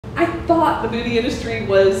thought the movie industry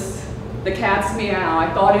was the cat's meow.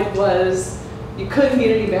 I thought it was, you couldn't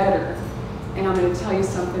get any better. And I'm going to tell you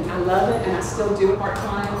something, I love it and I still do it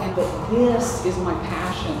part-time, but this is my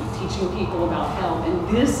passion, teaching people about health,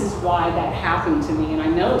 and this is why that happened to me, and I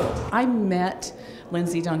know it. I met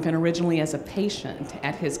Lindsay Duncan originally as a patient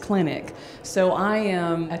at his clinic, so I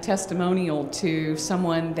am a testimonial to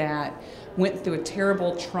someone that went through a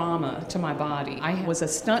terrible trauma to my body. I was a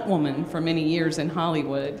stunt woman for many years in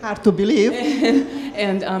Hollywood. Hard to believe.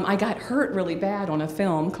 And I got hurt really bad on a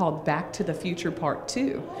film called Back to the Future Part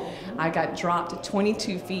 2. I got dropped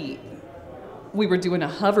 22 feet. We were doing a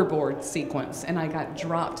hoverboard sequence and I got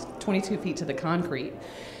dropped 22 feet to the concrete.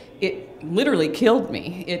 It literally killed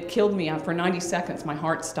me. It killed me. For 90 seconds, my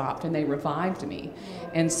heart stopped and they revived me.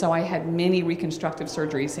 And so I had many reconstructive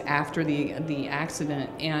surgeries after the accident.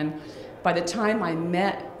 And by the time I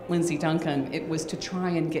met Lindsay Duncan, it was to try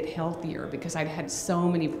and get healthier because I'd had so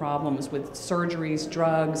many problems with surgeries,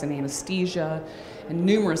 drugs, and anesthesia, and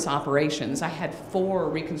numerous operations. I had 4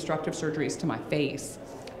 reconstructive surgeries to my face,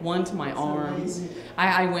 1 to my arms.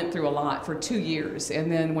 I went through a lot for 2 years,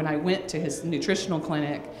 and then when I went to his nutritional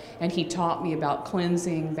clinic and he taught me about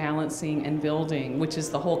cleansing, balancing, and building, which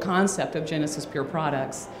is the whole concept of Genesis Pure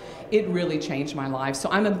products, it really changed my life. So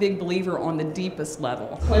I'm a big believer on the deepest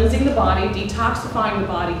level. Cleansing the body, detoxifying the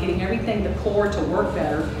body, getting everything, the core to work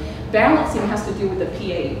better. Balancing has to do with the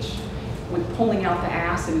pH, with pulling out the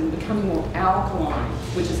acid and becoming more alkaline,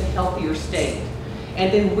 which is a healthier state.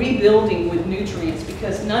 And then rebuilding with nutrients,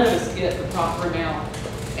 because none of us get the proper amount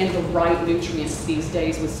and the right nutrients these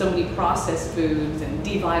days with so many processed foods and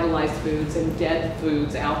devitalized foods and dead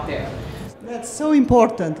foods out there. That's so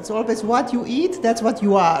important. It's always what you eat, that's what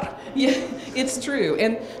you are. Yeah, it's true.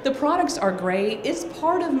 And the products are great. It's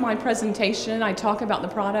part of my presentation. I talk about the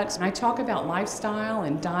products and I talk about lifestyle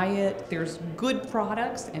and diet. There's good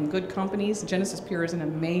products and good companies. Genesis Pure is an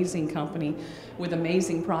amazing company with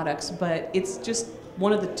amazing products, but it's just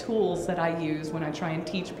one of the tools that I use when I try and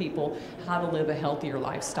teach people how to live a healthier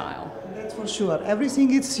lifestyle. That's for sure.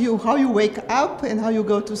 Everything is you, how you wake up and how you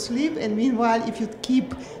go to sleep, and meanwhile if you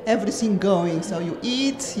keep everything going, so you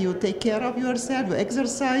eat, you take care of yourself, you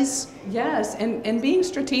exercise. Yes, and being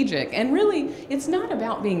strategic. And really, it's not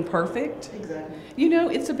about being perfect. Exactly. You know,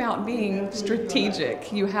 it's about being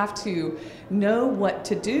strategic. You have to know what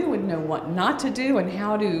to do and know what not to do and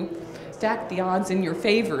how to stack the odds in your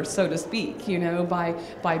favor, so to speak, you know,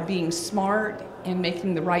 by being smart and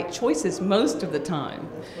making the right choices most of the time.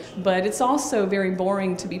 But it's also very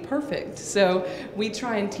boring to be perfect. So we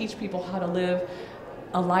try and teach people how to live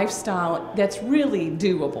a lifestyle that's really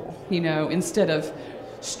doable, you know, instead of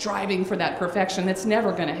striving for that perfection. That's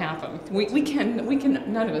never going to happen. We can,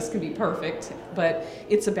 none of us can be perfect, but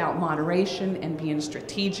it's about moderation and being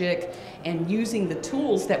strategic and using the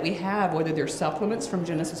tools that we have, whether they're supplements from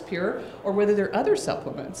Genesis Pure or whether they're other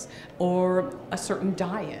supplements or a certain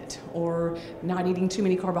diet or not eating too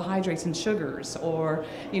many carbohydrates and sugars or,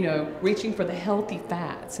 you know, reaching for the healthy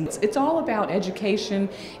fats. And it's all about education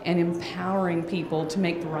and empowering people to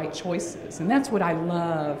make the right choices. And that's what I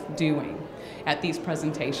love doing at these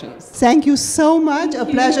presentations. Thank you so much. A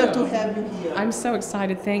pleasure to have you here. I'm so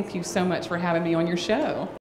excited. Thank you so much for having me on your show.